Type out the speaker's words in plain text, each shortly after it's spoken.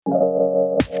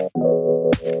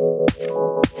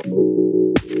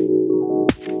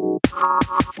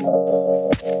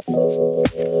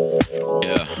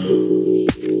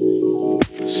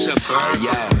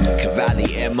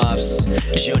earmuffs.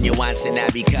 Junior wants and I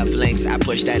be cufflinks. I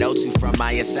push that O2 from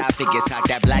my esophagus, hock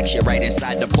that black shit right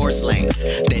inside the porcelain.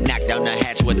 Then knock down the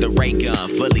hatch with the ray gun,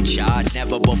 fully charged.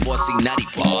 Never before seen nutty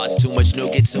bars. Too much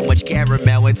nougat, too much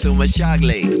caramel, and too much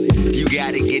chocolate. You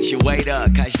gotta get your weight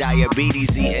up, cause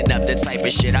diabetes eating up the type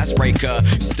of shit I spray cut.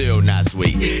 Still not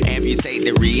sweet. Amputate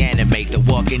to reanimate the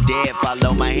walking dead.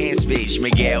 Follow my hand speech.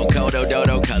 Miguel Cotto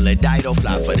Dodo color Dido.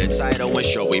 Fly for the title and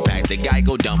show we pack the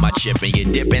Geico. Dump my chip in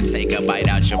your dip and take a bite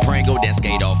out your Pringle. Then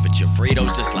skate off at your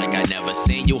Fritos just like I never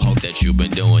seen you. Hope that you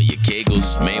been doing your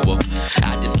Kegels. Meanwhile,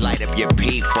 I just light up your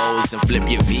peepholes and flip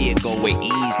your vehicle with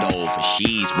ease though for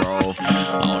she's bro.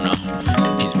 Oh no,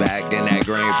 he's back in that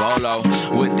green polo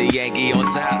with the Yankee on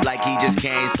top like he just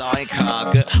came, saw and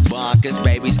conquered. Bonkers,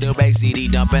 baby, still bake CD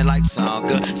dumping like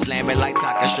Tonka, slamming like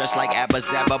Taka, stretch like Abba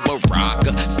Zabba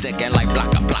Baraka, sticking like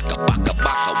blocka, blocka, baka,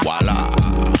 baka, voila.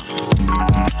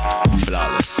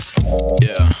 Flawless,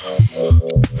 yeah.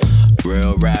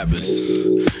 Real rappers,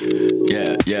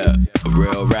 yeah, yeah.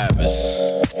 Real rappers,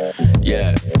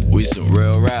 yeah. We some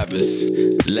real rappers.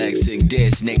 Lexic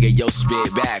diss, nigga, yo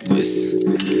spit backwards.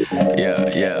 Yeah,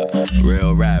 yeah,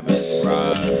 real rappers.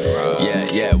 Yeah,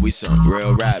 yeah, we some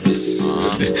real rappers.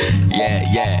 Yeah,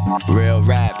 yeah, real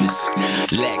rappers.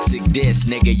 Lexic diss,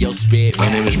 nigga, yo spit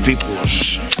backwards. My name is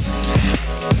Peoples.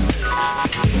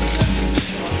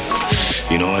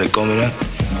 You know why they call me that?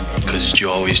 Because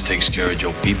Joe always takes care of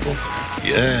Joe people.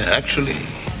 Yeah, actually,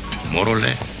 more or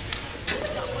less.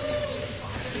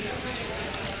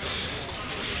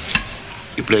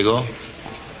 You play golf?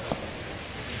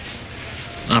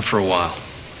 Not for a while.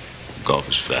 Golf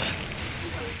is fat.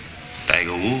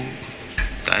 Tiger Woods.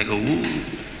 Tiger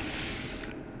Woods.